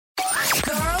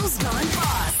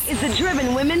the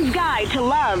Driven Women's Guide to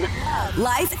Love,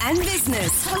 Life, and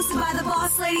Business. Hosted by the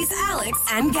boss ladies Alex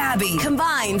and Gabby.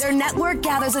 Combined, their network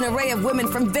gathers an array of women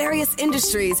from various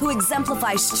industries who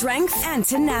exemplify strength and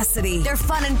tenacity. Their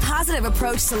fun and positive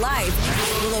approach to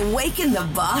life will awaken the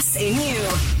boss in you.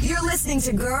 You're listening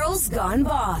to Girls Gone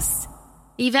Boss.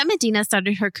 Yvette Medina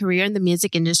started her career in the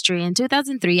music industry in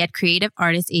 2003 at Creative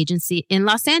Artists Agency in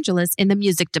Los Angeles in the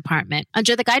music department.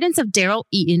 Under the guidance of Daryl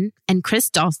Eaton and Chris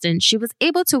Dalston, she was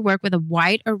able to work with a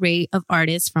wide array of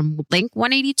artists from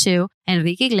Blink-182,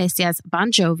 Enrique Iglesias,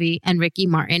 Bon Jovi, and Ricky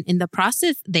Martin. In the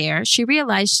process there, she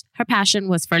realized her passion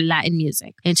was for Latin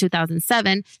music. In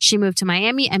 2007, she moved to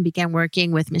Miami and began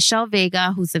working with Michelle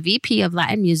Vega, who's the VP of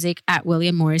Latin music at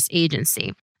William Morris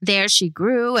Agency. There, she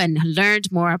grew and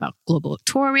learned more about global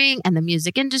touring and the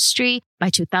music industry.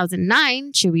 By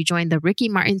 2009, she rejoined the Ricky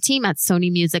Martin team at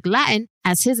Sony Music Latin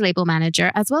as his label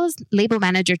manager, as well as label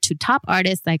manager to top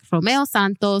artists like Romeo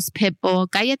Santos, Pitbull,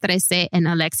 Calle 13, and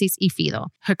Alexis y Fido.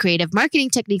 Her creative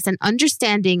marketing techniques and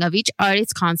understanding of each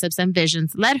artist's concepts and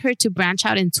visions led her to branch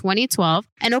out in 2012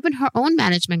 and open her own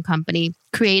management company,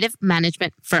 Creative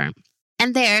Management Firm.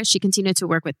 And there, she continued to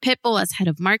work with Pitbull as head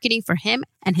of marketing for him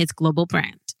and his global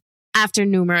brand. After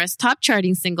numerous top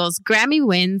charting singles, Grammy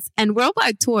wins, and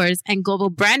worldwide tours and global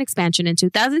brand expansion in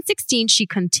 2016, she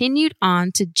continued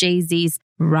on to Jay-Z's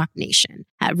Roc Nation.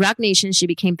 At Roc Nation, she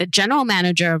became the general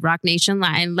manager of Roc Nation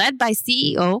Latin, led by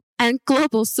CEO and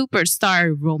global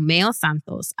superstar Romeo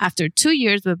Santos. After 2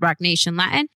 years with Roc Nation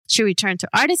Latin, she returned to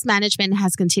artist management and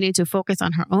has continued to focus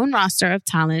on her own roster of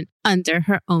talent under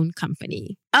her own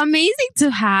company. Amazing to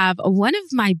have one of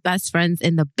my best friends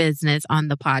in the business on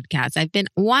the podcast. I've been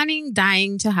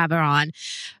dying to have her on,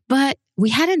 but we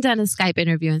hadn't done a Skype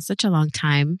interview in such a long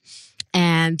time.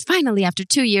 And finally, after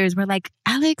 2 years, we're like,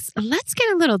 Alex, let's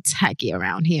get a little techie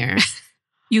around here.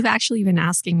 You've actually been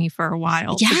asking me for a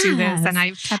while to do this, and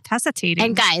I've kept hesitating.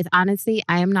 And guys, honestly,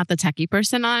 I am not the techie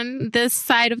person on this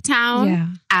side of town. Yeah.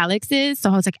 Alex is.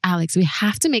 So I was like, Alex, we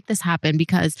have to make this happen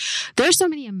because there's so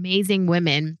many amazing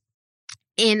women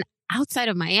outside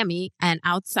of Miami and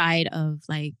outside of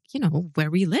where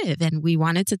we live. And we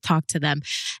wanted to talk to them.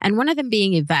 And one of them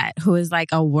being Yvette, who is like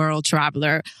a world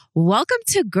traveler. Welcome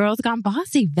to Girls Gone Boss,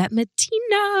 Yvette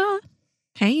Medina.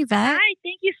 Hey, Yvette. Hi,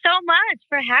 thank you so much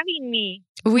for having me.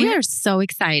 We are so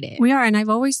excited. We are. And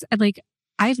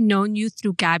I've known you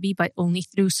through Gabby, but only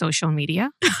through social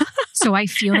media. So I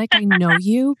feel like I know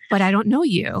you, but I don't know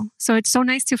you. So it's so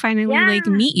nice to finally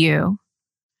meet you.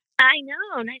 I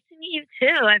know. Nice to meet you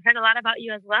too. I've heard a lot about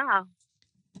you as well.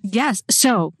 Yes.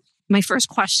 So my first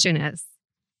question is,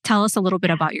 tell us a little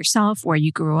bit about yourself, where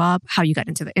you grew up, how you got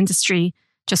into the industry,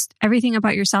 just everything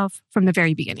about yourself from the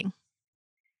very beginning.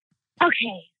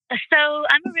 Okay. So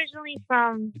I'm originally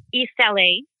from East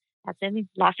LA. That's in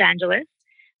Los Angeles.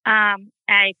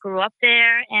 I grew up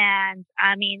there. And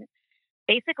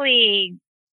basically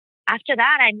after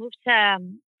that, I moved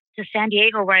to San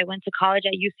Diego, where I went to college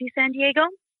at UC San Diego.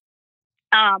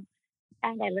 And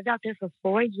I lived out there for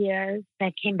 4 years.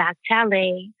 Then came back to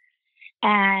LA,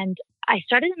 and I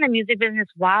started in the music business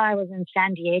while I was in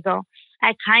San Diego.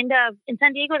 In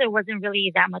San Diego, there wasn't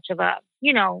really that much of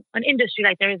an industry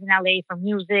like there is in LA for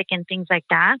music and things like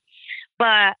that.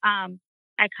 But,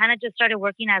 I kind of just started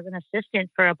working as an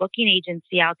assistant for a booking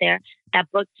agency out there that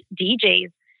booked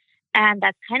DJs. And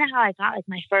that's kind of how I got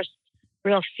my first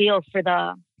real feel for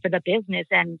the business.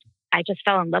 And I just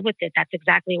fell in love with it. That's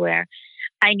exactly where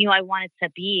I knew I wanted to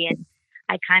be. And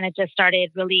I kind of just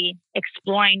started really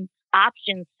exploring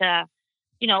options to,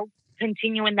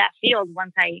 continue in that field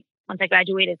once I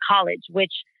graduated college,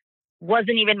 which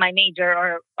wasn't even my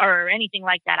major or anything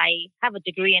like that. I have a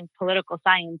degree in political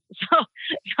science. So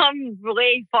I'm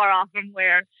way far off from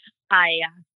where I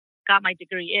got my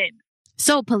degree in.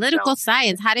 So political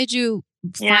science, how did you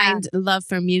find love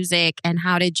for music and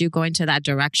how did you go into that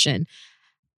direction?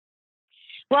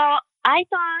 Well, I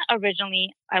thought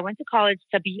originally I went to college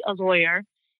to be a lawyer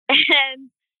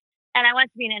and I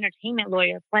wanted to be an entertainment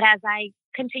lawyer. But as I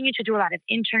continued to do a lot of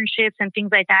internships and things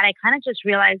like that, I kind of just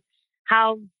realized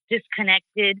how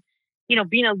disconnected,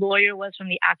 being a lawyer was from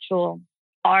the actual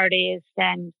artist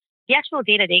and the actual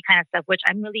day-to-day kind of stuff, which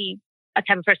I'm really a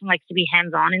type of person who likes to be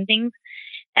hands-on in things.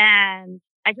 And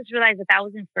I just realized that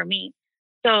wasn't for me.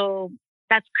 So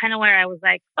that's kind of where I was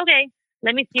like, okay,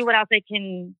 let me see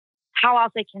how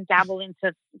else I can dabble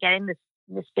into getting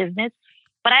this business.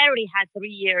 But I already had 3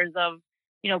 years of,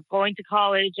 going to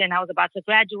college and I was about to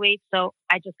graduate. So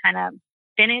I just kind of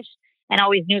finished and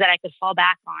always knew that I could fall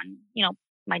back on,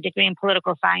 my degree in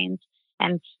political science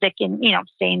and stay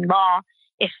in law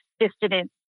if this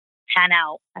didn't pan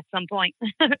out at some point.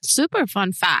 Super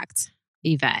fun fact.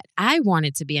 Yvette, I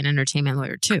wanted to be an entertainment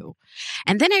lawyer too.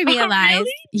 And then I realized,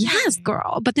 really? yes,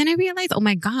 girl. But then I realized, oh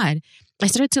my God, I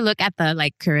started to look at the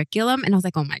like curriculum and I was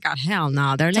like, oh my God, hell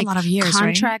no. They're It's like a lot of years,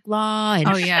 contract law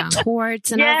and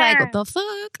torts. And I was like, what the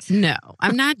fuck? No,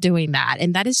 I'm not doing that.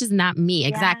 And that is just not me.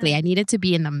 Exactly. I needed to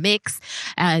be in the mix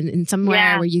and in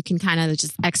somewhere where you can kind of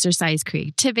just exercise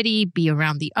creativity, be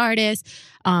around the artist.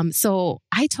 So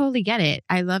I totally get it.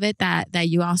 I love it that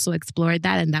you also explored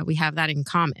that and that we have that in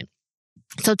common.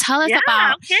 So tell us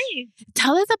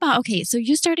about, okay, so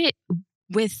you started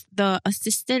with the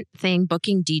assistant thing,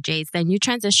 booking DJs, then you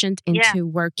transitioned into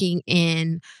working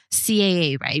in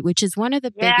CAA, right? Which is one of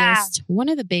the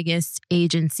biggest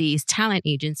agencies, talent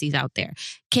agencies out there.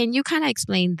 Can you kind of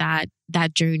explain that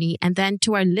journey? And then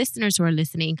to our listeners who are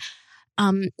listening,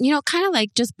 kind of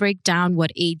like just break down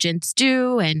what agents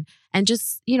do and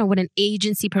just, what an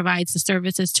agency provides the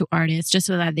services to artists, just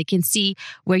so that they can see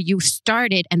where you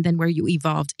started and then where you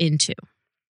evolved into.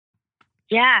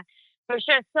 Yeah. For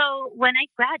sure. So when I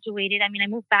graduated, I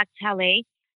moved back to LA,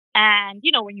 and,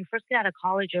 when you first get out of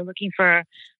college, you're looking for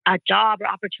a job or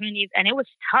opportunities, and it was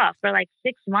tough. For like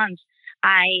 6 months,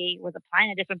 I was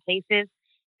applying at different places,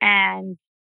 and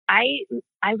I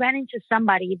ran into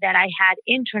somebody that I had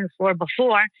interned for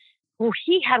before, who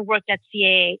he had worked at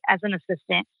CAA as an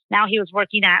assistant. Now he was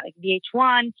working at like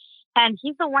VH1, and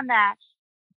he's the one that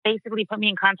basically put me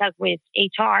in contact with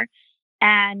HR.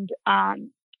 And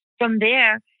from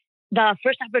there, the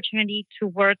first opportunity to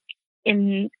work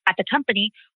at the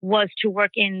company was to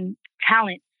work in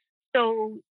talent.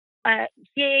 So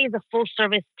CAA is a full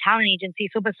service talent agency.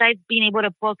 So besides being able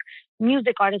to book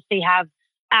music artists, they have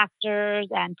actors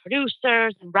and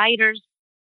producers and writers.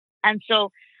 And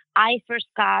so I first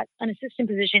got an assistant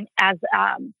position as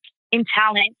in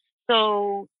talent.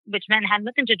 So, which meant had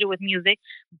nothing to do with music,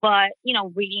 but,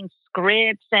 reading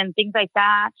scripts and things like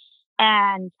that.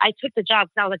 And I took the job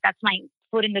because I was like, that's my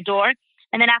foot in the door.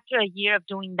 And then after a year of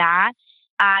doing that,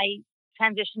 I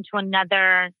transitioned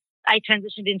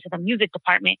into the music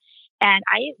department. And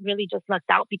I really just lucked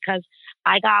out because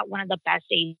I got one of the best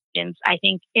agents, I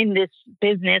think, in this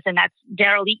business, and that's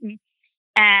Daryl Eaton.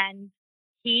 And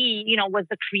he, was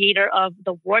the creator of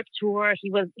the Warped Tour.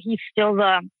 He's still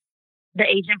the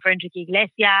agent for Enrique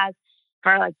Iglesias,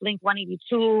 for like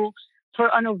Blink-182, for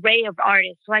an array of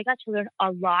artists. So I got to learn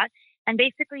a lot. And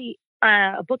basically,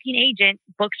 a booking agent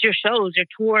books your shows, your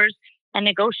tours, and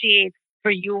negotiates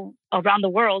for you around the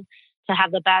world to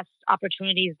have the best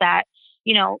opportunities that,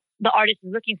 the artist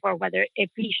is looking for, whether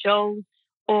it be shows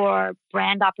or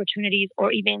brand opportunities,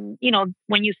 or even,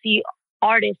 when you see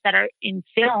artists that are in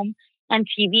film and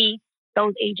TV,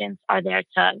 those agents are there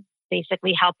to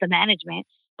basically help the management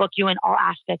book you in all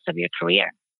aspects of your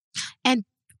career. And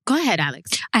go ahead,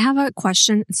 Alex. I have a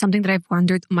question, something that I've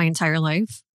wondered my entire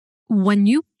life. When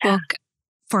you book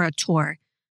for a tour,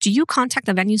 do you contact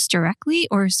the venues directly,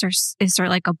 or is there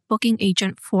like a booking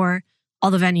agent for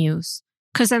all the venues?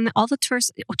 Because then all the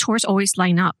tours always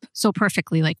line up so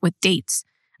perfectly, like with dates.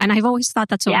 And I've always thought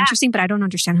that's so interesting, but I don't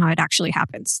understand how it actually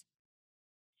happens.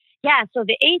 Yeah, so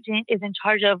the agent is in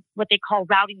charge of what they call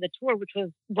routing the tour, which was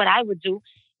what I would do.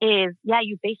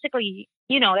 You basically,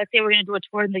 let's say we're going to do a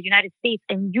tour in the United States,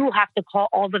 and you have to call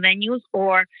all the venues,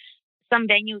 or some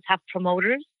venues have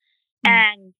promoters.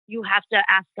 And you have to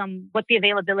ask them what the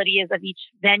availability is of each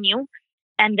venue.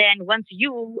 And then once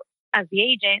you, as the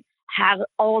agent, have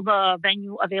all the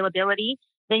venue availability,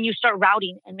 then you start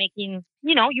routing and making,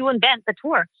 you invent the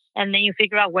tour. And then you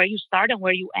figure out where you start and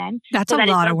where you end. That's a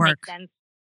lot of work.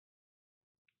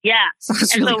 Yeah.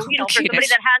 Sounds and really so, for somebody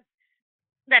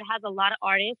that has a lot of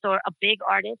artists, or a big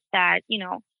artist that,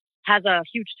 has a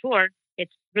huge tour,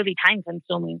 it's really time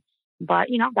consuming. But,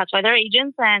 that's why they're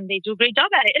agents, and they do a great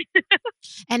job at it.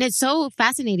 And it's so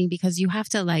fascinating because you have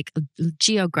to like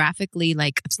geographically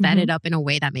set it up in a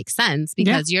way that makes sense,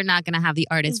 because you're not going to have the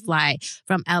artist fly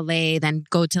from LA, then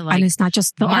go to and it's not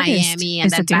just the Miami, artist, and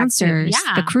it's then the dancers,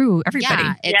 the crew,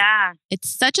 everybody. It's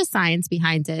such a science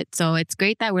behind it. So it's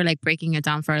great that we're like breaking it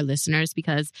down for our listeners,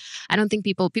 because I don't think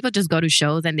people just go to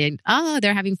shows and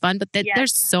they're having fun, but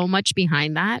there's so much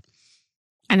behind that.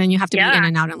 And then you have to be in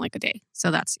and out in like a day. So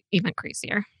that's even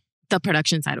crazier. The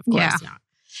production side, of course. Yeah.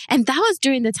 And that was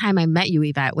during the time I met you,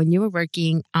 Yvette, when you were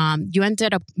working. You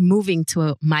ended up moving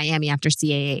to Miami after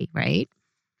CAA, right?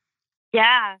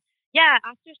 Yeah. Yeah.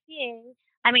 After CAA,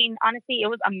 honestly, it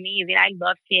was amazing. I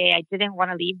loved CAA. I didn't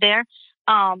want to leave there.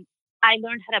 I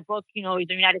learned how to book, the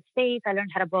United States. I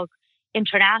learned how to book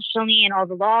internationally and all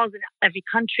the laws in every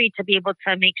country to be able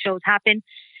to make shows happen.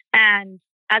 And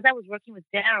as I was working with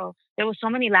Daryl, there were so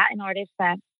many Latin artists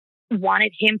that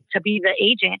wanted him to be the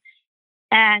agent.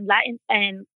 And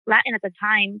Latin at the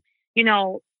time, you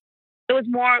know, it was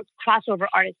more crossover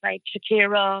artists like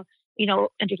Shakira, you know,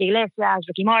 Enrique Iglesias,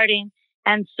 Ricky Martin.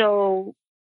 And so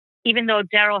even though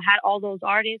Daryl had all those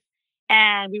artists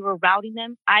and we were routing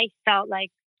them, I felt like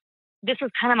this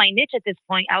was kind of my niche at this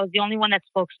point. I was the only one that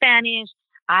spoke Spanish.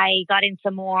 I got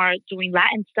into more doing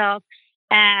Latin stuff.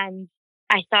 And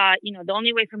I thought, you know, the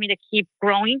only way for me to keep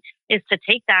growing is to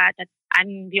take that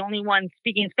I'm the only one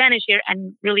speaking Spanish here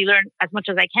and really learn as much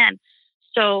as I can.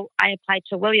 So I applied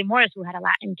to William Morris, who had a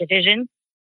Latin division,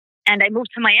 and I moved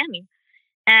to Miami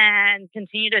and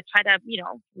continued to try to, you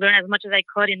know, learn as much as I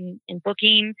could in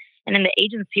booking and in the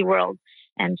agency world.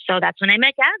 And so that's when I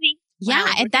met Gabby.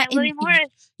 Yeah, and that William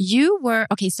Morris. You were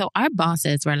okay. So our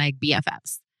bosses were like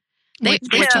BFFs.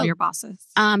 Which of your bosses?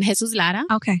 Jesus Lara.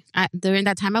 Okay. During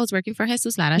that time, I was working for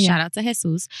Jesus Lara. Yeah. Shout out to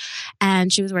Jesus.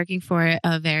 And she was working for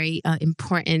a very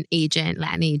important agent,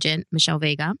 Latin agent, Michelle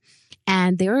Vega.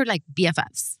 And they were like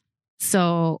BFFs.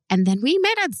 So, and then we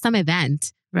met at some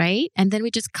event, right? And then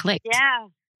we just clicked. Yeah.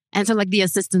 And so like the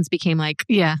assistants became like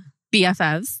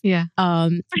BFFs. Yeah.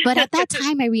 But at that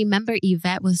time, I remember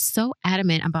Yvette was so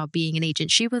adamant about being an agent.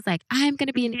 She was like, I'm going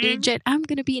to be an agent. I'm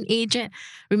going to be an agent.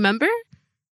 Remember?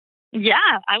 Yeah,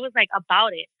 I was like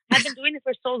about it. I've been doing it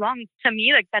for so long. To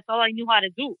me, like that's all I knew how to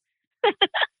do.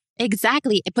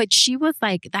 Exactly. But she was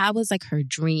like, that was like her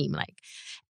dream. Like,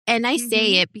 and I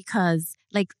say it because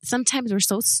like sometimes we're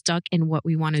so stuck in what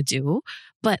we want to do,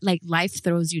 but like life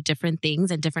throws you different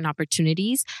things and different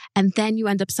opportunities. And then you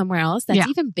end up somewhere else that's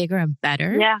even bigger and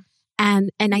better. Yeah.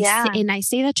 And I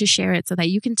say that to share it so that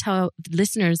you can tell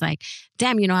listeners like,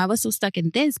 damn, you know, I was so stuck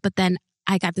in this, but then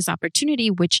I got this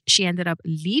opportunity, which she ended up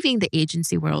leaving the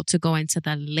agency world to go into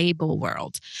the label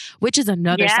world, which is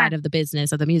another side of the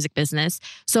business, of the music business.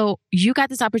 So you got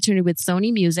this opportunity with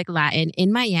Sony Music Latin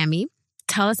in Miami.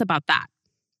 Tell us about that.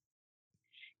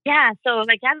 Yeah. So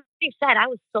like as you said, I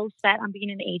was so set on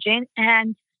being an agent.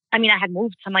 And I mean, I had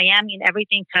moved to Miami and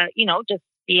everything to, you know, just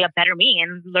be a better me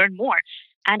and learn more.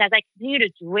 And as I continue to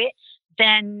do it,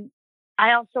 then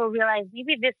I also realized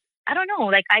maybe this, I don't know,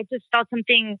 like I just felt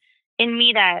something in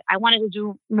me that I wanted to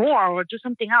do more or do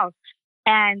something else.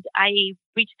 And I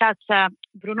reached out to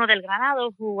Bruno Del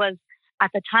Granado, who was at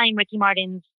the time Ricky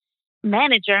Martin's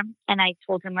manager. And I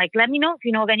told him, like, let me know if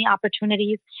you know of any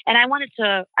opportunities. And I wanted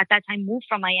to, at that time, move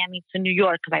from Miami to New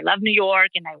York because I love New York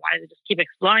and I wanted to just keep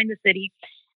exploring the city.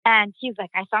 And he's like,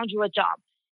 I found you a job.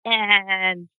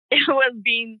 And it was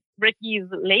being Ricky's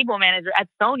label manager at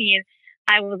Sony. And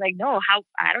I was like, no,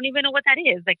 I don't even know what that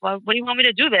is. Like, well, what do you want me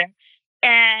to do there?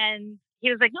 And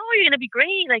he was like, no, you're going to be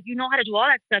great. Like, you know how to do all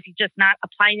that stuff. You're just not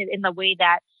applying it in the way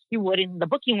that you would in the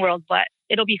booking world, but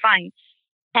it'll be fine.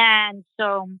 And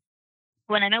so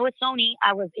when I met with Sony,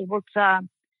 I was able to,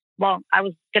 I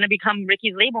was going to become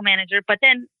Ricky's label manager, but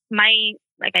then I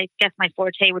guess my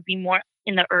forte would be more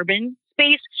in the urban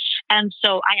space. And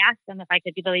so I asked them if I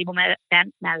could be the label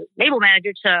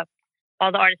manager to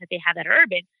all the artists that they have that are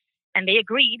urban. And they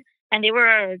agreed. And they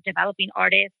were developing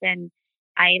artists. And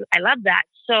I love that.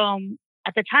 So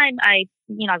at the time,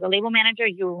 as a label manager,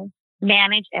 you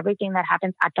manage everything that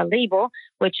happens at the label,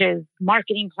 which is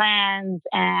marketing plans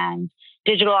and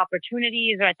digital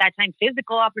opportunities, or at that time,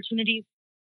 physical opportunities.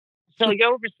 So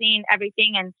you're overseeing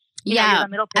everything, and you're the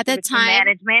middle at the time,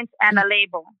 management and the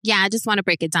label. Yeah, I just want to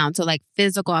break it down. So like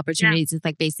physical opportunities is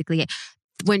like basically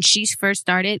when she first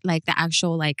started, like the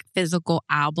actual like physical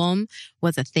album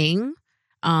was a thing.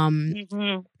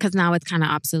 Because now it's kind of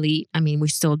obsolete. I mean, we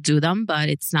still do them, but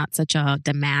it's not such a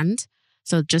demand.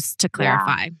 So just to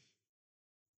clarify.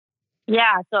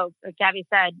 Yeah. So like Gabby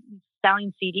said,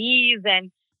 selling CDs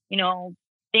and, you know,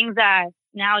 things that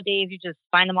nowadays you just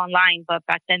find them online. But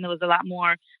back then there was a lot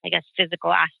more, I guess,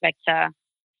 physical aspect to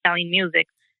selling music.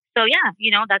 So yeah, you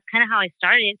know, that's kind of how I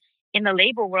started in the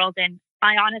label world. And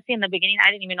I honestly, in the beginning,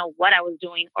 I didn't even know what I was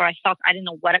doing, or I felt I didn't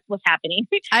know what was happening.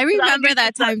 I remember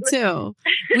that time too.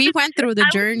 We went through the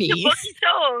journey.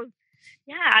 Shows.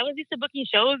 Yeah, I was used to booking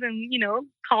shows and, you know,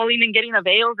 calling and getting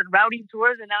avails and routing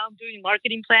tours. And now I'm doing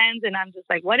marketing plans. And I'm just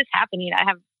like, what is happening? I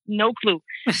have no clue.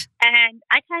 And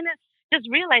I kind of just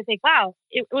realized, like, wow,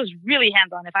 it was really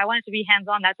hands-on. If I wanted to be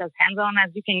hands-on, that's as hands-on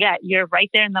as you can get. You're right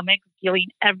there in the mix, dealing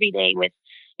every day with,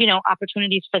 you know,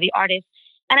 opportunities for the artist.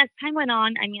 And as time went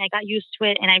on, I mean, I got used to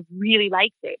it and I really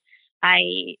liked it.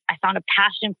 I found a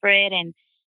passion for it, and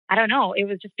I don't know, it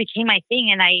was just became my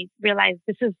thing. And I realized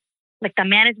this is like the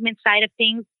management side of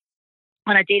things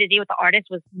on a day-to-day with the artist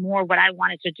was more what I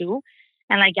wanted to do.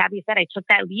 And like Gabby said, I took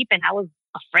that leap and I was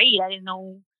afraid. I didn't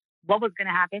know what was going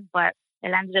to happen, but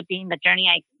it ended up being the journey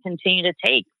I continue to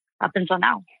take up until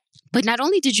now. But not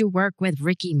only did you work with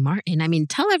Ricky Martin, I mean,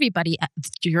 tell everybody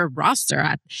your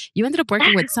roster. You ended up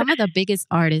working with some of the biggest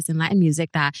artists in Latin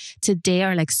music that today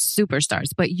are like superstars.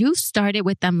 But you started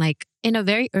with them like in a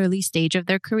very early stage of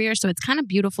their career. So it's kind of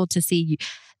beautiful to see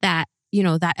that, you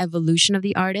know, that evolution of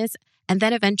the artist. And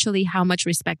then eventually how much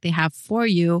respect they have for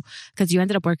you because you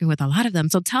ended up working with a lot of them.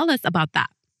 So tell us about that.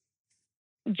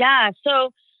 Yeah. So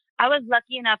I was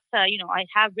lucky enough to, you know, I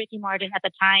have Ricky Martin at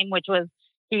the time,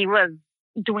 he was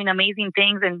doing amazing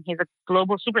things and he's a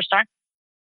global superstar.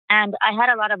 And I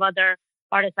had a lot of other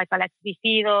artists like Alexis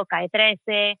Fifido, Calle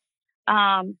 13,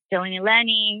 Dylan and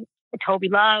Lenny, Toby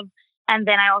Love. And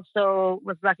then I also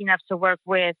was lucky enough to work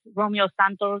with Romeo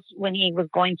Santos when he was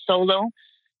going solo.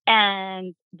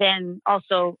 And then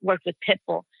also worked with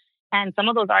Pitbull. And some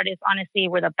of those artists, honestly,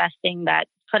 were the best thing that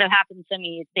could have happened to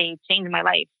me. They changed my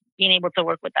life, being able to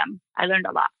work with them. I learned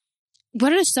a lot.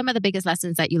 What are some of the biggest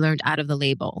lessons that you learned out of the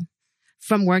label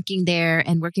from working there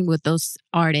and working with those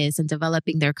artists and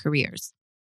developing their careers?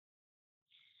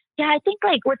 Yeah, I think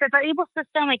like with the label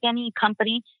system, like any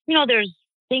company, you know, there's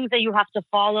things that you have to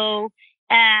follow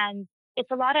and it's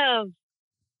a lot of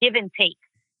give and take.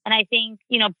 And I think,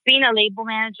 you know, being a label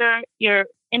manager, you're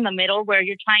in the middle where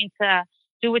you're trying to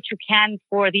do what you can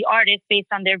for the artist based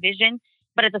on their vision,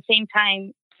 but at the same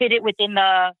time, fit it within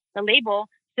the label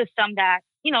system that,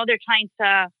 you know, they're trying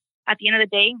to, at the end of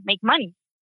the day, make money.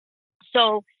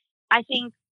 So I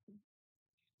think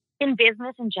in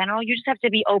business in general, you just have to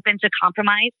be open to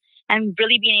compromise and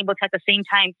really being able to, at the same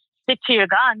time, stick to your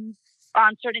guns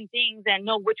on certain things and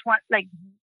know which one, like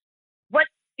what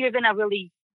you're going to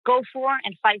really go for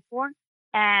and fight for.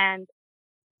 And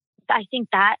I think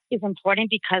that is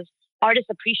important because artists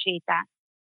appreciate that.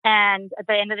 And at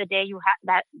the end of the day, you have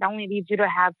that not only leads you to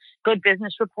have good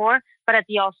business rapport, but at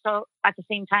the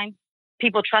same time,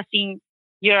 people trusting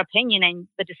your opinion and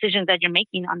the decisions that you're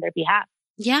making on their behalf.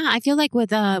 Yeah, I feel like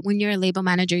with when you're a label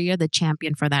manager, you're the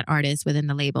champion for that artist within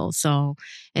the label. So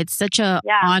it's such a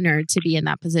honor to be in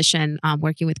that position,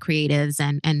 working with creatives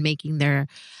and making their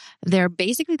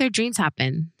basically their dreams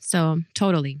happen. So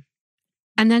totally.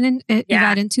 And then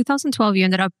Yvette, in 2012, you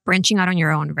ended up branching out on your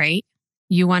own, right?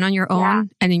 You went on your own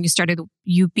and then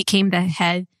you became the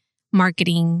head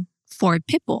marketing for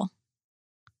Pitbull.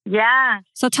 Yeah.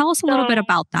 So tell us a little bit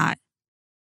about that.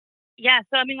 Yeah.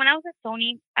 So, I mean, when I was at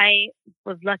Sony, I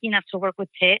was lucky enough to work with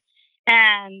Pitt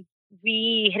and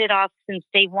we hit it off since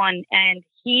day one. And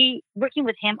working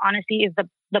with him, honestly, is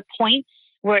the point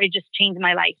where it just changed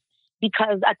my life.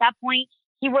 Because at that point,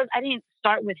 I didn't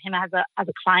start with him as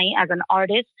a client, as an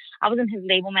artist. I wasn't his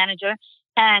label manager.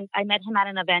 And I met him at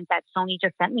an event that Sony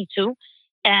just sent me to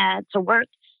work.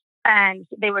 And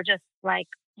they were just like,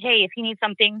 hey, if you need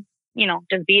something, you know,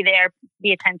 just be there,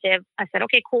 be attentive. I said,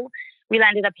 okay, cool. We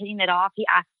ended up hitting it off. He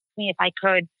asked me if I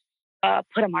could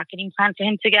put a marketing plan for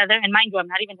him together. And mind you, I'm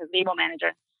not even his label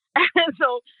manager.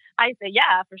 So I said,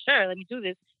 yeah, for sure. Let me do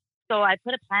this. So I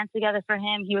put a plan together for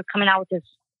him. He was coming out with his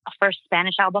first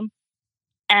Spanish album.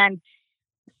 And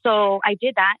so I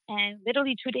did that. And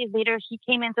literally 2 days later, he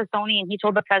came into Sony and he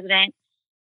told the president,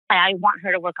 I want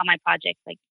her to work on my project.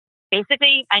 Like,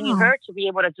 basically, I need her to be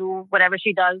able to do whatever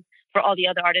she does for all the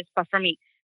other artists, but for me.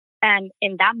 And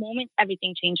in that moment,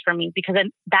 everything changed for me because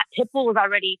that Pitbull was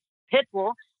already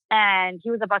Pitbull. And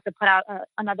he was about to put out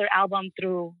another album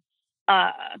through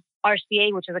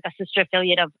RCA, which is like a sister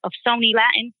affiliate of Sony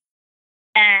Latin.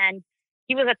 And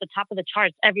he was at the top of the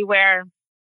charts everywhere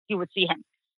you would see him.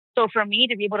 So for me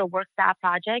to be able to work that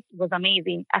project was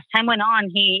amazing. As time went on,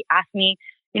 he asked me,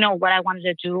 you know, what I wanted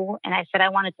to do. And I said I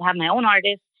wanted to have my own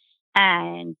artist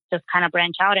and just kind of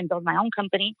branch out and build my own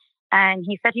company. And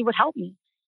he said he would help me.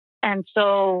 And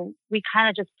so we kind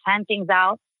of just planned things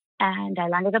out and I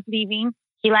landed up leaving.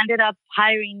 He landed up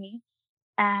hiring me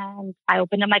and I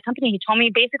opened up my company. He told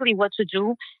me basically what to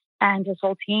do. And his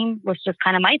whole team was just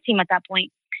kind of my team at that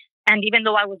point. And even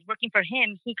though I was working for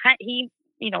him, he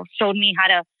you know, showed me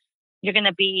you're going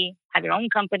to have your own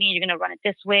company. You're going to run it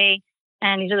this way.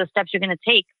 And these are the steps you're going to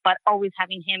take, but always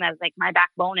having him as like my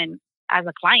backbone and as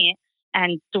a client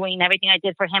and doing everything I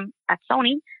did for him at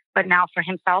Sony, but now for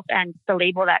himself and the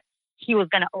label that he was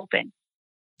going to open.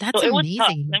 That's so it amazing. Was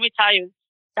tough. Let me tell you,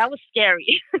 that was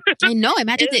scary. I know.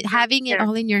 Imagine having it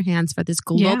all in your hands for this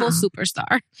global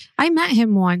superstar. I met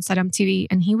him once at MTV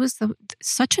and he was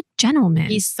such a gentleman.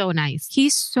 He's so nice.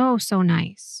 He's so, so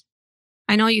nice.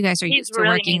 I know you guys are used to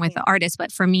working with the artists,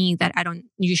 but for me that I don't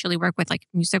usually work with like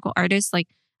musical artists, like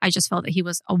I just felt that he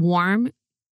was a warm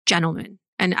gentleman.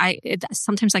 And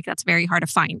sometimes like that's very hard to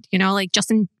find, you know, like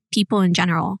just in people in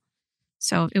general.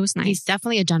 So it was nice. He's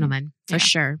definitely a gentleman for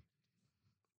sure.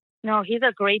 no, he's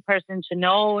a great person to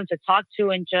know and to talk to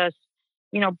and just,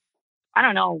 I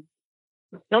don't know,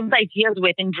 build ideas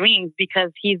with and dreams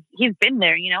because he's been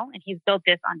there, and he's built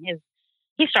this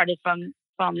he started from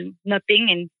nothing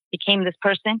and became this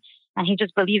person. And he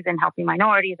just believes in helping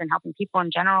minorities and helping people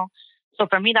in general. So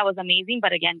for me, that was amazing,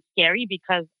 but again, scary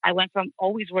because I went from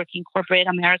always working corporate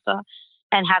America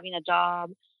and having a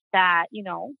job that,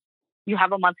 you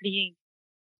have a monthly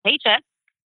paycheck.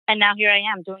 And now here I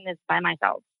am doing this by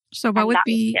myself. So what would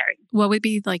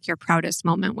be like your proudest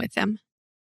moment with him?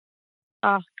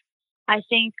 I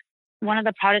think one of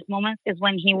the proudest moments is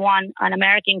when he won an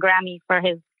American Grammy for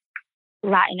his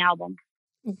Latin album.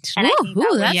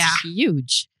 That's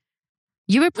huge.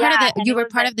 You were part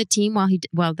of the team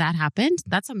while that happened.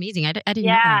 That's amazing. I didn't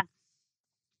know that.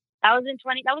 That was in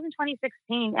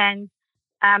 2016, and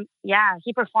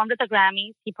he performed at the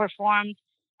Grammys. He performed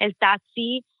El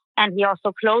Taxi, and he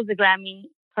also closed the Grammy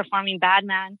performing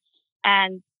Badman.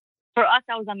 And for us,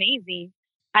 that was amazing.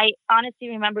 I honestly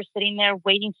remember sitting there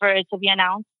waiting for it to be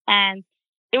announced, and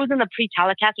it was in the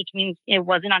pre-telecast, which means it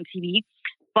wasn't on TV.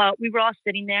 But we were all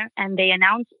sitting there, and they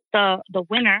announced the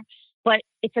winner, but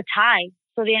it's a tie.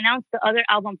 So they announced the other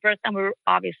album first, and we were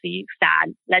obviously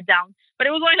sad, let down. But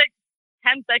it was only like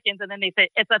 10 seconds, and then they say,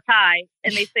 it's a tie,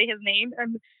 and they say his name,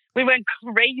 and we went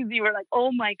crazy. We're like,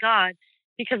 oh my God,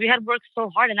 because we had worked so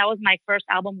hard, and that was my first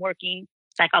album working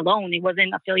like alone. It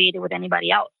wasn't affiliated with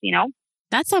anybody else,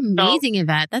 That's amazing,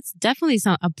 Yvette. That's definitely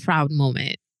a proud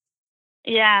moment.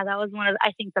 Yeah, that was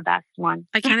I think, the best one.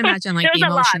 I can't imagine like the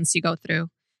emotions you go through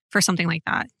for something like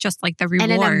that. Just like the reward.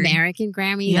 And an American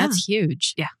Grammy, that's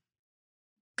huge. Yeah.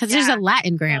 Because there's a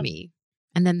Latin Grammy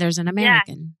and then there's an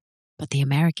American. But the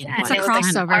American it's a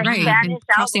crossover, right? And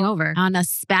crossing over. On a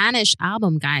Spanish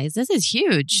album, guys. This is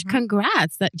huge. Mm-hmm.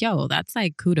 Congrats. That's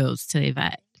like kudos to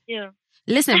Yvette. Yeah.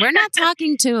 Listen, we're not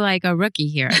talking to like a rookie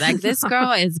here. Like this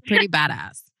girl is pretty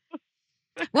badass.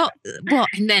 Well,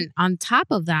 and then on top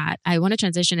of that, I want to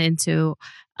transition into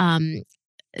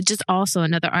just also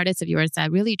another artist of yours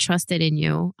that really trusted in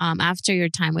you after your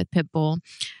time with Pitbull.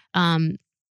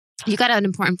 You got an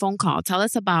important phone call. Tell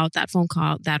us about that phone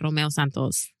call that Romeo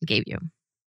Santos gave you.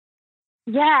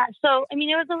 Yeah. So, it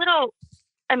was a little,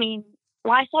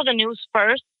 I saw the news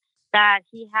first that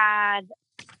he had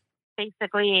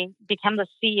basically become the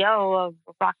CEO of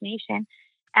Roc Nation.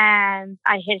 And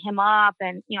I hit him up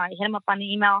and, I hit him up on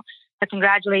the email to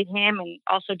congratulate him and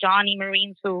also Johnny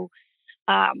Marines who,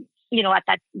 at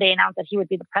that, they announced that he would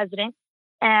be the president.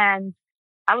 And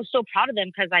I was so proud of them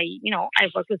because I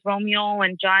worked with Romeo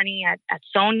and Johnny at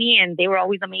Sony and they were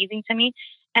always amazing to me.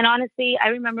 And honestly, I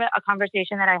remember a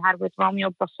conversation that I had with Romeo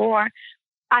before.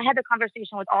 I had the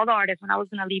conversation with all the artists when I was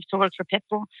going to leave to work for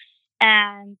Pitbull.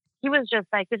 And he was just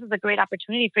like, this is a great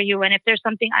opportunity for you. And if there's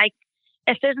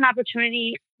an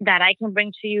opportunity that I can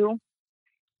bring to you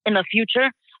in the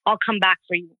future, I'll come back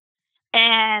for you.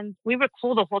 And we were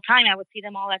cool the whole time. I would see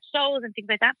them all at shows and things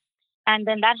like that. And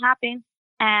then that happened.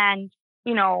 And,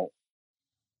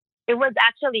 it was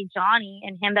actually Johnny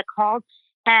and him that called.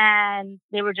 And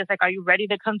they were just like, are you ready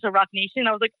to come to Roc Nation?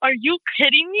 I was like, are you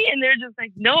kidding me? And they're just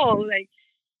like, no, like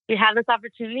we have this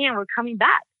opportunity and we're coming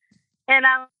back. And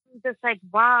I was just like,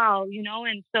 wow,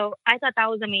 and so I thought that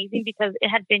was amazing because it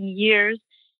had been years.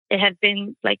 It had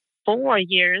been like 4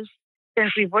 years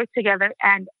since we've worked together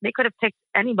and they could have picked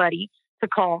anybody to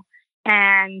call.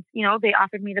 And, they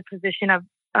offered me the position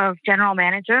of general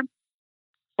manager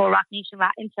for Roc Nation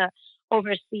Latin to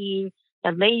oversee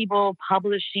the label,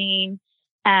 publishing,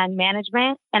 and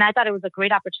management. And I thought it was a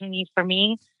great opportunity for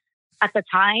me at the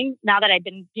time, now that I've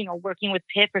been, working with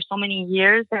Pip for so many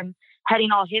years and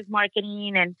heading all his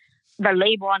marketing and the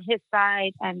label on his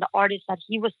side and the artists that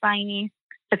he was signing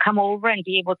to come over and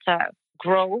be able to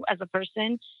grow as a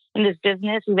person in this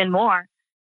business even more.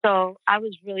 So I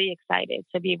was really excited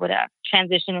to be able to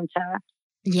transition into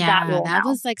that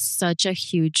was like such a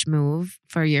huge move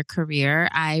for your career.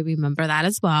 I remember that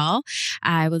as well.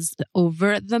 I was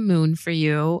over the moon for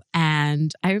you.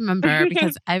 And I remember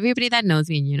because everybody that knows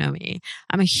me and you know me,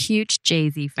 I'm a huge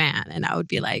Jay-Z fan. And I would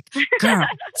be like, girl,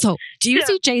 so do you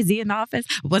see Jay-Z in the office?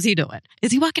 What's he doing?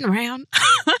 Is he walking around?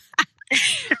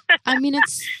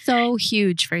 It's so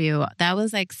huge for you. That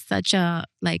was like such a,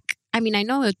 I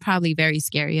know it's probably very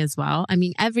scary as well.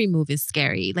 Every move is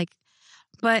scary.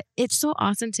 But it's so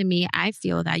awesome to me. I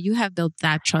feel that you have built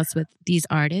that trust with these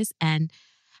artists. And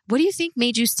what do you think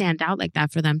made you stand out like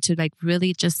that for them to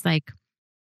really just for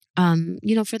them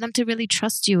to really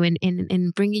trust you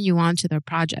in bringing you on to their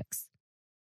projects?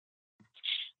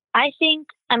 I think,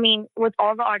 with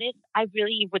all the artists, I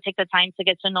really would take the time to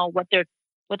get to know what they're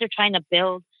trying to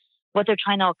build, what they're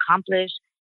trying to accomplish.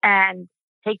 And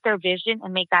take their vision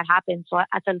and make that happen. So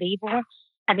at the label,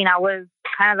 I mean, I was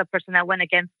kind of the person that went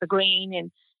against the grain.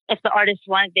 And if the artist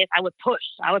wanted this, I would push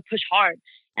hard.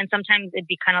 And sometimes it'd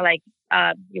be kind of like,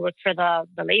 you work for the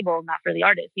label, not for the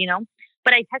artist, you know?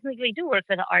 But I technically do work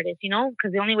for the artist, you know,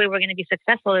 because the only way we're going to be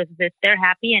successful is if they're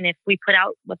happy and if we put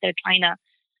out what they're trying to,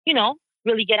 you know,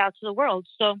 really get out to the world.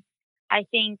 So I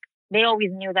think they always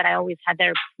knew that I always had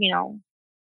their, you know,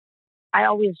 I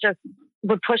always just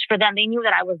would push for them. They knew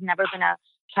that I was never going to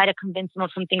try to convince them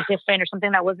of something different or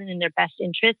something that wasn't in their best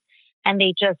interest. And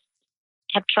they just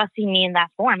kept trusting me in that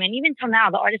form. And even till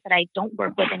now, the artists that I don't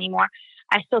work with anymore,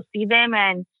 I still see them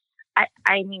and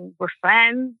I mean, we're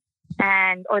friends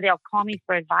or they'll call me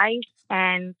for advice.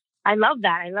 And I love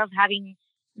that. I love having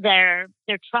their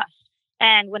trust.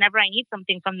 And whenever I need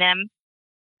something from them,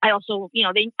 I also, you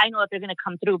know, I know that they're going to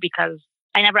come through because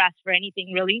I never ask for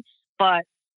anything really, but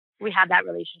we have that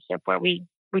relationship where we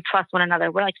trust one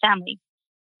another. We're like family.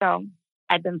 So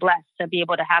I've been blessed to be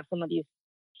able to have some of these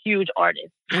huge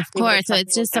artists. Of course. So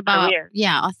it's just about,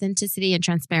 authenticity and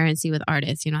transparency with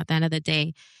artists. You know, at the end of the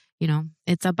day, you know,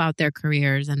 it's about their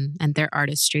careers and their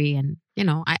artistry. And, you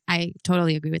know, I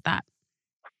totally agree with that.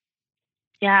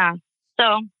 Yeah.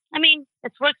 So, I mean,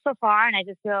 it's worked so far. And I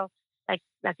just feel like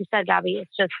you said, Gabby,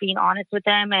 it's just being honest with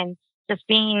them and just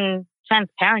being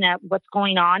transparent at what's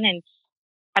going on. And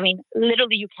I mean,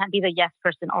 literally, you can't be the yes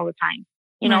person all the time.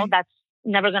 You know, that's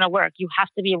never going to work. You have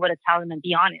to be able to tell them and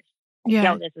be honest. Yeah.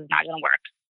 Yo, this is not going to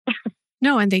work.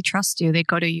 No, and they trust you. They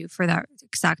go to you for that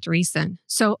exact reason.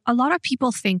 So a lot of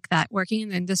people think that working in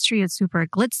the industry is super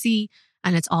glitzy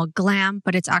and it's all glam,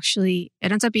 but it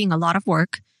ends up being a lot of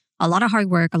work, a lot of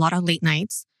hard work, a lot of late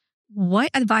nights.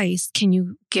 What advice can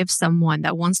you give someone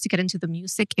that wants to get into the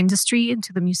music industry,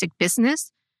 into the music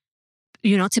business,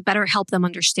 you know, to better help them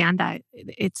understand that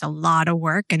it's a lot of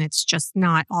work and it's just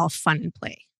not all fun and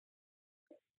play?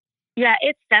 Yeah,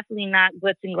 it's definitely not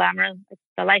glitz and glamour.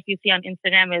 The life you see on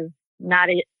Instagram is not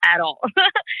it at all.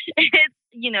 It's,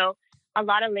 you know, a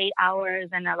lot of late hours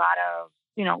and a lot of,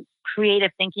 you know,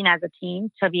 creative thinking as a team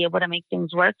to be able to make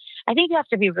things work. I think you have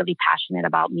to be really passionate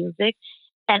about music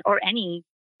or any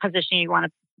position you want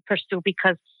to pursue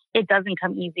because it doesn't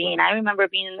come easy. And I remember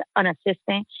being an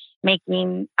assistant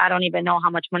making, I don't even know how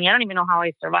much money. I don't even know how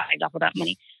I survived off of that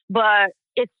money, but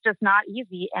it's just not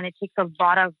easy. And it takes a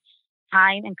lot of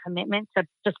time and commitment to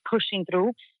just pushing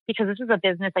through because this is a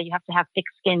business that you have to have thick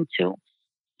skin to.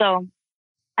 So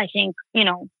I think, you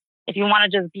know, if you want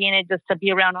to just be in it just to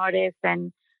be around artists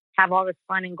and have all this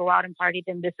fun and go out and party,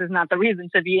 then this is not the reason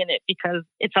to be in it because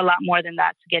it's a lot more than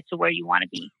that to get to where you want to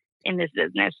be in this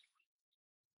business.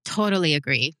 Totally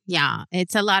agree. Yeah.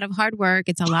 It's a lot of hard work.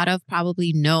 It's a lot of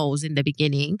probably no's in the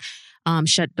beginning,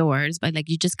 shut doors, but like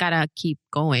you just gotta keep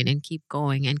going and keep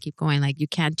going and keep going. Like you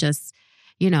can't just,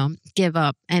 you know, give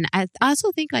up. And I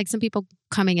also think like some people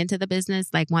coming into the business,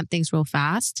 like want things real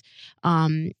fast.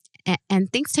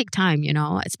 And things take time, you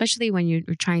know, especially when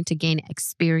you're trying to gain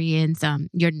experience.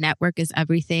 Your network is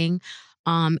everything.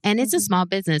 And it's a small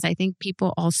business. I think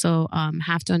people also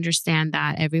have to understand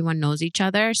that everyone knows each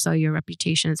other. So your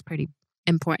reputation is pretty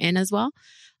important as well.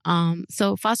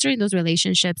 So fostering those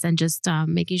relationships and just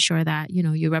making sure that, you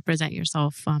know, you represent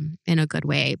yourself in a good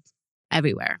way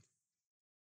everywhere.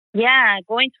 Yeah,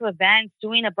 going to events,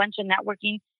 doing a bunch of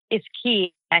networking is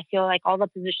key. I feel like all the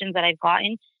positions that I've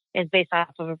gotten is based off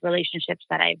of relationships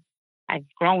that I've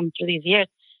grown through these years.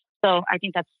 So I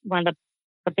think that's one of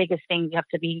the biggest things. You have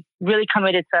to be really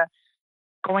committed to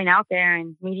going out there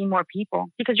and meeting more people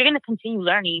because you're going to continue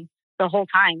learning the whole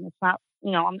time. It's not,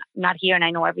 you know, I'm not here and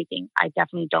I know everything. I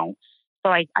definitely don't.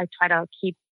 So I try to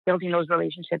keep building those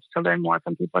relationships to learn more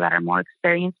from people that are more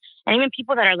experienced and even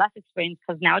people that are less experienced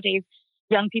because nowadays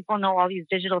young people know all these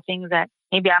digital things that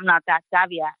maybe I'm not that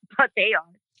savvy at, but they are.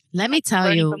 Let me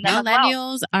tell you,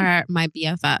 millennials are my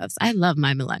BFFs. I love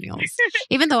my millennials,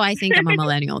 even though I think I'm a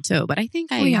millennial too, but I think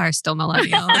we are still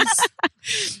millennials.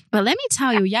 But let me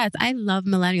tell you, yes, I love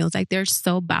millennials. Like they're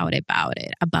so about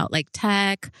like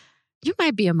tech. You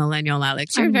might be a millennial,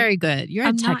 Alex. You're very good. You're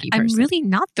a techie person. I'm really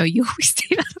not though. You always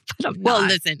say that, but I'm not. Well,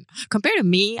 listen, compared to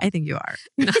me, I think you are.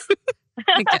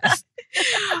 I guess.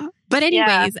 But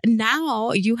anyways,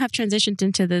 now you have transitioned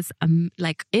into this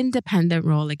like independent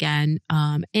role again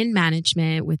in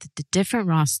management with the different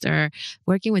roster,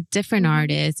 working with different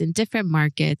artists in different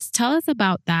markets. Tell us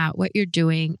about that, what you're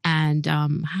doing and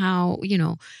how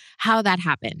that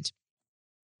happened.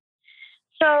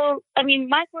 So, I mean,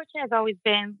 my forte has always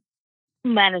been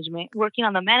management, working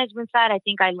on the management side. I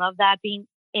think I love that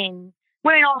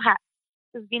wearing all hats,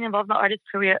 just being involved in the artist's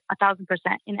career 1,000%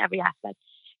 in every aspect.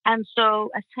 And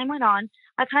so as time went on,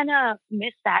 I kind of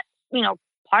missed that, you know,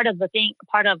 part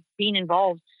of being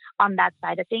involved on that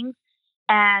side of things.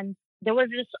 And there was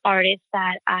this artist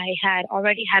that I had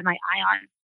already had my eye on.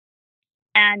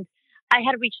 And I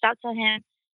had reached out to him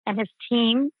and his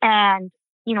team. And,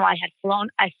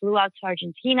 I flew out to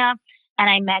Argentina and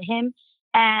I met him.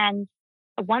 And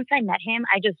once I met him,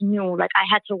 I just knew like I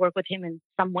had to work with him in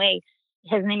some way.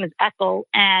 His name is Echo,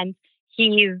 and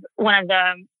he's one of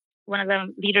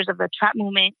the leaders of the trap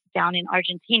movement down in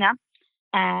Argentina.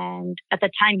 And at the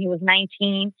time he was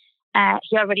 19.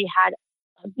 He already had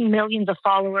millions of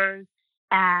followers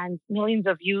and millions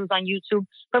of views on YouTube.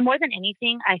 But more than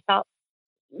anything, I felt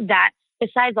that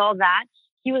besides all that,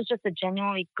 he was just a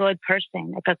genuinely good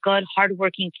person, like a good,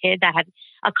 hardworking kid that had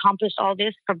accomplished all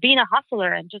this for being a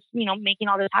hustler and just, making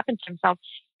all this happen to himself.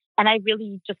 And I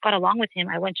really just got along with him.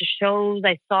 I went to shows.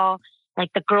 I saw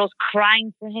like the girls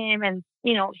crying for him and,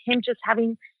 him just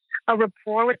having a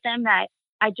rapport with them that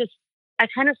I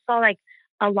kind of saw like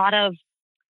a lot of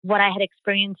what I had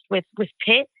experienced with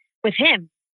Pitt, with him.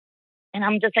 And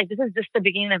I'm just like, this is just the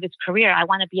beginning of his career. I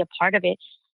want to be a part of it.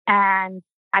 And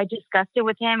I discussed it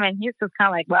with him and he's just kind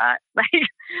of like, what? Like,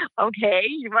 okay,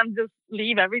 you want to just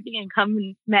leave everything and come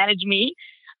and manage me?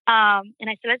 And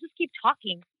I said, let's just keep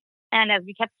talking. And as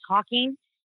we kept talking,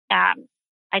 I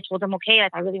told him, okay,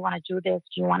 like, I really want to do this.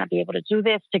 Do you want to be able to do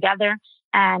this together?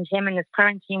 And him and his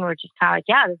current team were just kind of like,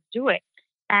 yeah, let's do it.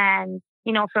 And,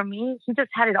 for me, he just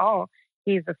had it all.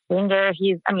 He's a singer.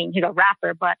 He's a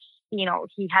rapper, but, he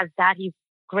has that. He's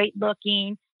great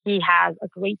looking. He has a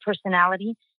great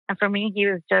personality. And for me, he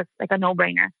was just like a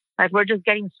no-brainer. Like we're just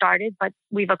getting started, but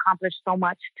we've accomplished so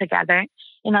much together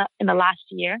in the last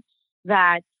year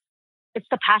that it's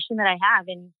the passion that I have.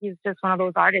 And he's just one of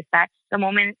those artists that the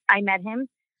moment I met him,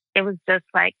 it was just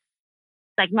like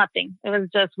nothing. It was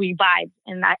just, we vibed.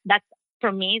 And that's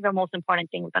for me, the most important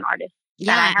thing with an artist.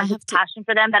 Yeah, that I have this passion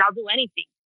for them that I'll do anything.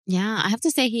 Yeah, I have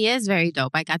to say he is very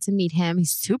dope. I got to meet him.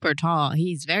 He's super tall.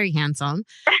 He's very handsome.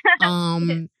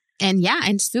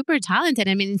 And super talented.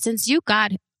 I mean, since you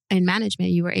got in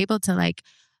management, you were able to like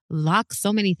lock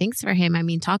so many things for him. I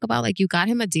mean, talk about like you got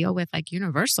him a deal with like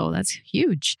Universal. That's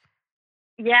huge.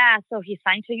 Yeah, so he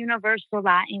signed to Universal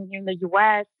Latin here in the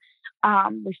U.S.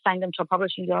 We signed him to a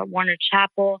publishing deal at Warner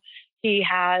Chappell. He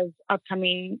has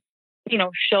upcoming,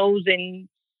 shows in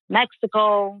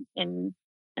Mexico, in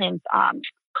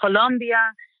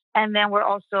Colombia, and then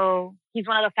he's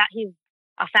he's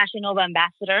a Fashion Nova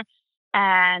ambassador,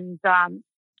 and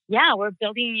we're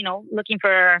building, looking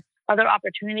for other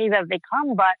opportunities as they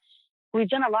come. But we've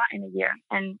done a lot in a year,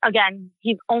 and again,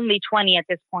 he's only 20 at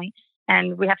this point.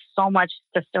 And we have so much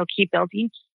to still keep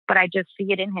building, but I just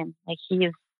see it in him. Like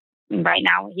right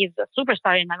now, he's a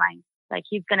superstar in my mind. Like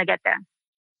he's going to get there.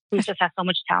 He just has so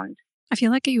much talent. I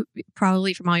feel like you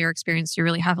probably, from all your experience, you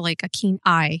really have like a keen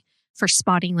eye for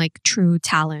spotting like true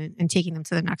talent and taking them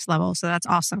to the next level. So that's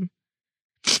awesome.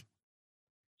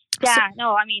 Yeah,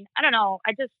 I don't know.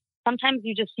 Sometimes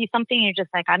you just see something and you're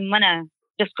just like, I'm going to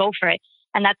just go for it.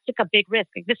 And that's like a big risk.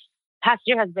 Like this past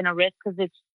year has been a risk because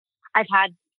I've had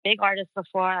big artists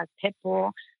before, like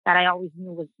Pitbull, that I always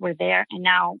knew were there. And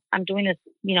now I'm doing this,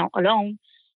 alone.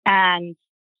 And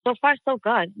so far, so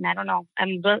good. And I don't know.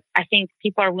 I think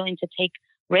people are willing to take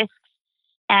risks.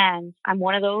 And I'm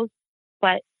one of those.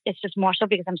 But it's just more so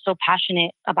because I'm so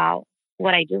passionate about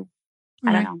what I do.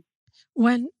 I don't know.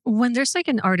 When there's like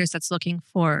an artist that's looking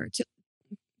for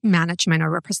management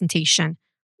or representation,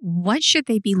 what should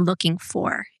they be looking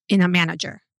for in a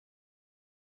manager?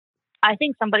 I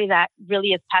think somebody that really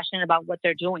is passionate about what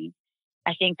they're doing.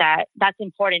 I think that's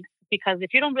important because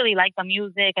if you don't really like the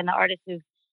music and the artist is,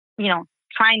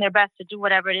 trying their best to do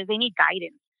whatever it is, they need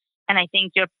guidance. And I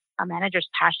think a manager's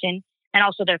passion and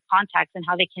also their contacts and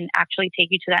how they can actually take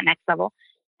you to that next level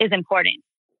is important.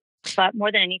 But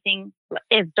more than anything,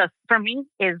 is just for me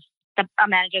is a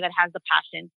manager that has the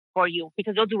passion for you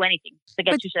because they'll do anything to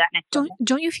get you to that next level.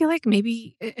 Don't you feel like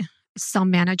maybe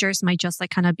some managers might just like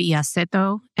kind of BS it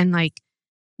though, and like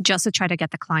just to try to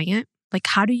get the client? Like,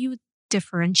 how do you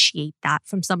differentiate that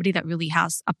from somebody that really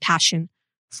has a passion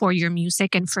for your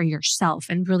music and for yourself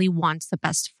and really wants the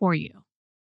best for you?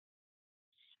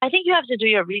 I think you have to do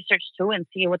your research too and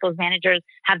see what those managers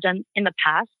have done in the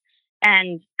past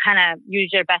and kind of use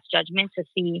your best judgment to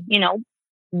see,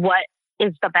 what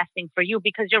is the best thing for you,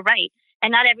 because you're right.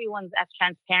 And not everyone's as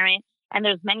transparent. And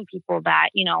there's many people that,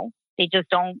 they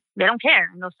don't care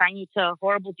and they'll sign you to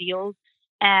horrible deals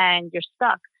and you're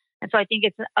stuck. And so I think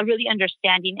it's a really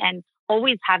understanding and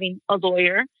always having a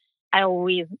lawyer. I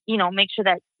always, make sure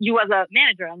that you as a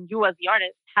manager and you as the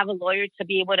artist have a lawyer to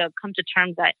be able to come to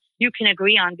terms that you can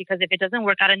agree on, because if it doesn't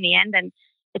work out in the end, then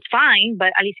it's fine,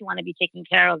 but at least you want to be taken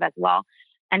care of as well.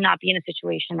 and not be in a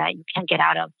situation that you can't get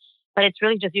out of. But it's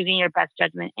really just using your best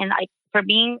judgment. And for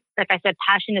me, like I said,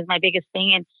 passion is my biggest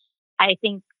thing. And I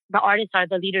think the artists are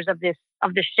the leaders of the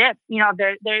ship.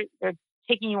 They're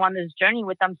taking you on this journey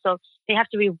with them. So they have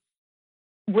to be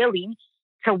willing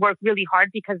to work really hard,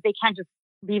 because they can't just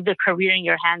leave the career in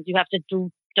your hands. You have to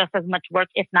do just as much work,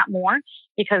 if not more,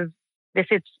 because this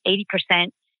is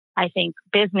 80%, I think,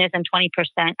 business and 20%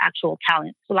 actual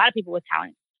talent. So a lot of people with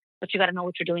talent, but you got to know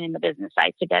what you're doing in the business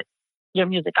side to get your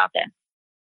music out there.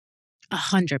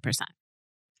 100%.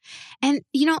 And,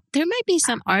 there might be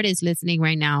some artists listening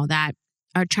right now that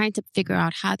are trying to figure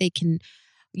out how they can,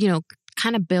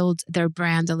 kind of build their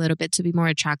brand a little bit to be more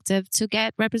attractive to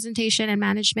get representation and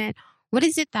management. What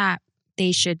is it that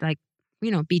they should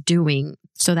be doing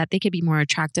so that they could be more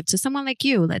attractive to someone like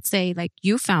you? Let's say like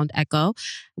you found Echo.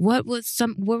 What were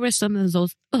some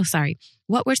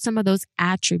of those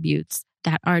attributes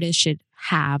that artists should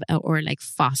have or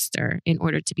foster in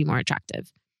order to be more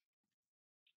attractive?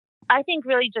 I think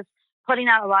really just putting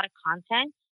out a lot of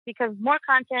content, because more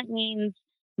content means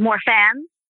more fans.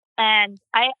 And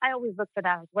I always look for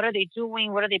that. Like, what are they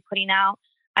doing? What are they putting out?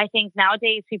 I think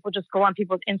nowadays people just go on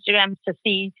people's Instagrams to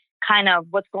see kind of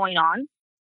what's going on.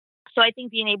 So I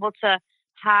think being able to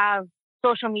have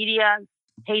social media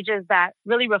pages that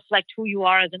really reflect who you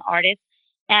are as an artist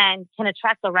and can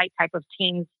attract the right type of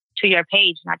teams to your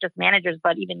page, not just managers,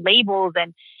 but even labels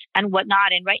and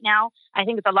whatnot. And right now, I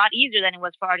think it's a lot easier than it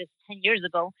was for artists 10 years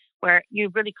ago, where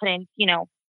you really couldn't,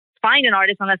 find an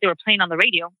artist unless they were playing on the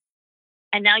radio.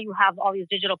 And now you have all these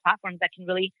digital platforms that can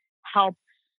really help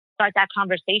start that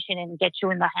conversation and get you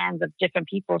in the hands of different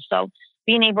people. So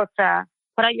being able to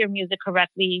put out your music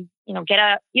correctly, you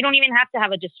don't even have to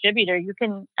have a distributor. You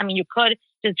could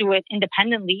just do it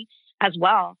independently as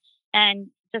well.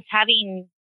 And just having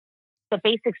the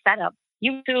basic setup,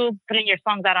 YouTube, putting your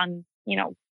songs out on,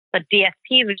 the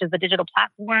DSPs, which is the digital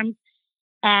platforms.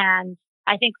 And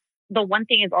I think the one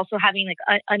thing is also having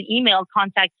an email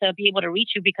contact to be able to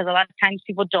reach you, because a lot of times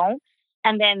people don't.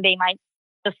 And then they might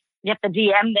you have to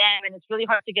DM them, and it's really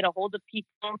hard to get a hold of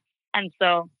people. And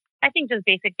so I think just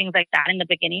basic things like that in the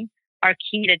beginning are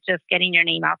key to just getting your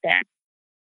name out there.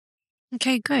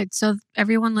 Okay, good. So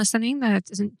everyone listening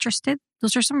that is interested,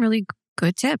 those are some really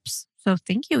good tips. So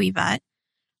thank you, Yvette.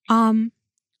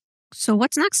 So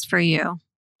what's next for you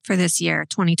for this year,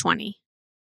 2020?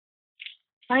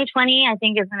 2020, I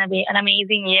think, is going to be an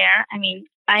amazing year. I mean,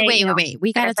 wait.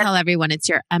 We got to tell everyone it's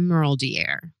your emerald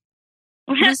year.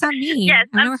 What does that mean? Yes,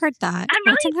 I've never heard that.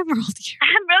 What's an emerald year?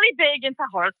 I'm really big into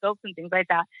horoscopes and things like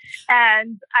that.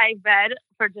 And I read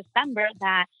for December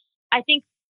that I think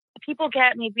people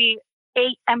get maybe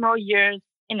 8 emerald years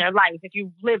in their life if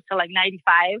you live to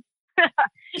 95.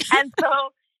 and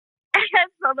so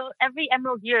every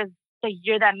emerald year is the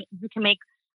year that you can make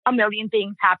a million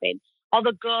things happen. All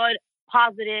the good,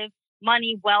 positive,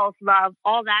 money, wealth, love,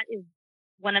 all that is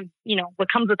one of, what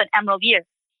comes with an emerald year.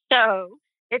 So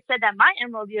it said that my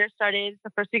emerald year started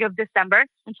the first week of December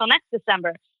until next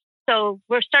December. So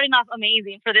we're starting off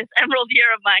amazing for this emerald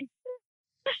year of mine.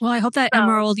 Well, I hope that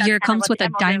emerald year comes with a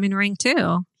diamond ring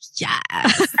too.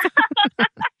 Yes.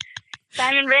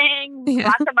 Diamond ring,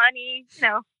 lots of money,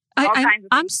 all kinds of things.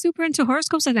 I'm super into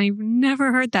horoscopes and I've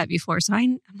never heard that before. So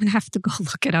I'm going to have to go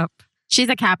look it up. She's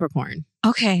a Capricorn.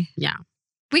 Okay. Yeah.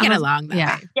 We get along that way.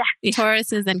 Yeah.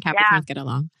 Tauruses and Capricorns get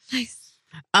along. Nice.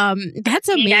 That's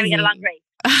amazing. Yeah, we get along great.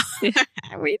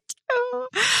 We do.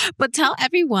 But tell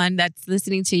everyone that's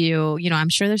listening to you, I'm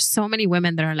sure there's so many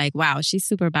women that are like, wow, she's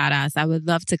super badass. I would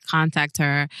love to contact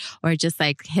her or just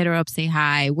hit her up, say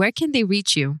hi. Where can they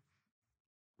reach you?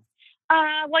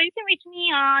 Well, you can reach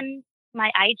me on my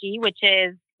IG, which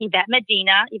is Yvette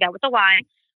Medina, Yvette with a Y,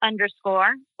 _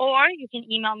 or you can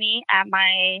email me at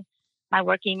my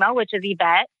work email, which is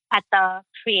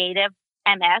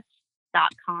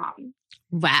Yvette@thecreativems.com.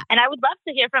 Wow. And I would love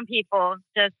to hear from people,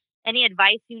 just any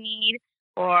advice you need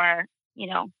or,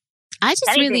 I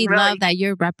just really love that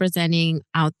you're representing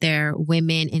out there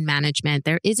women in management.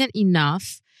 There isn't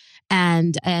enough.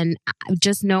 And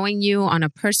just knowing you on a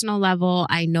personal level,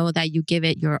 I know that you give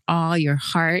it your all, your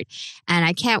heart. And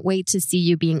I can't wait to see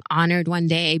you being honored one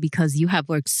day because you have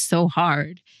worked so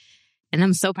hard. And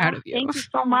I'm so proud of you. Thank you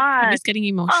so much. I'm just getting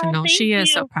emotional. She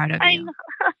is so proud of you.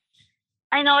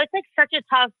 I know it's such a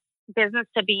tough business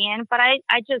to be in, but I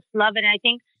just love it. And I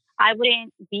think I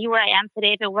wouldn't be where I am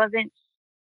today if it wasn't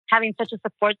having such a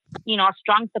support, a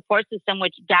strong support system,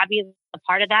 which Gabby is a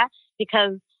part of that,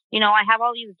 because, I have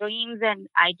all these dreams and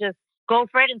I just go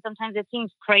for it. And sometimes it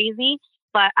seems crazy,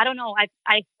 but I don't know.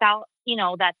 I felt,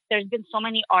 that there's been so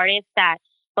many artists that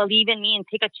believe in me and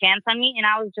take a chance on me. And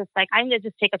I was just like, I'm going to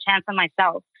just take a chance on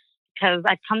myself because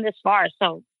I've come this far.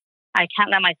 So I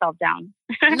can't let myself down.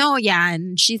 No, yeah.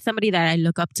 And she's somebody that I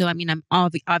look up to. I mean, I'm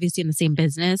obviously in the same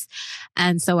business.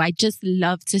 And so I just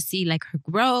love to see like her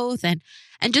growth and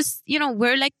just, you know,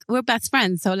 we're best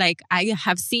friends. So like I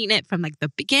have seen it from like the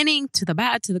beginning to the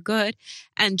bad to the good.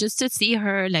 And just to see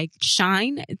her like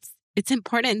shine, it's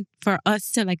important for us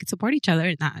to like support each other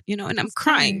in that, you know, and I'm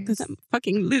crying because I'm a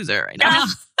fucking loser right now.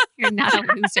 You're not a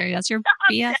loser. That's your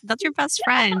best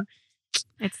friend.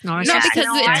 It's not. No, because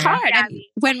it's hard. And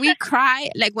when we cry,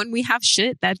 like when we have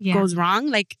shit that goes wrong,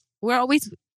 like we're always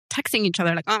texting each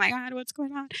other like, oh my God, what's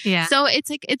going on? Yeah. So it's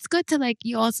like, it's good to like,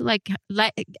 you also like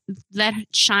let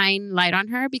shine light on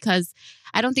her because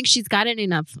I don't think she's gotten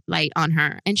enough light on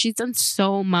her. And she's done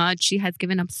so much. She has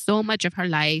given up so much of her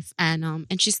life and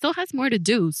she still has more to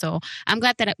do. So I'm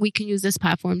glad that we can use this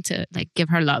platform to like give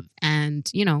her love and,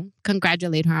 you know,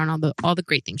 congratulate her on all the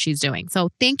great things she's doing. So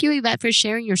thank you, Yvette, for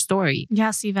sharing your story.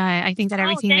 Yes, Yvette. I think that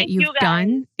everything that you've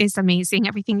done is amazing.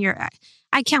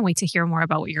 I can't wait to hear more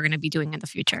about what you're going to be doing in the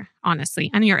future, honestly.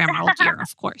 And your Emerald year,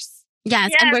 of course.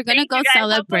 Yes, and we're going to go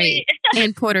celebrate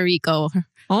in Puerto Rico.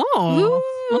 Oh,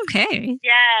 okay.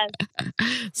 Yes.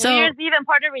 So, New Year's Eve in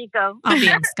Puerto Rico. I'll be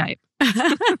on Skype.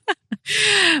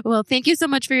 Well, thank you so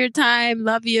much for your time.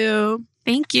 Love you.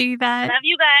 Thank you, Yvette. Love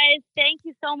you guys. Thank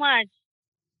you so much.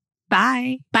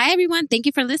 Bye. Bye, everyone. Thank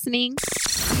you for listening.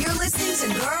 You're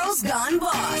listening to Girls Gone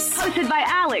Boss, hosted by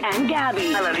Alex and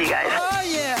Gabby. I love you guys. Oh,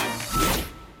 yeah.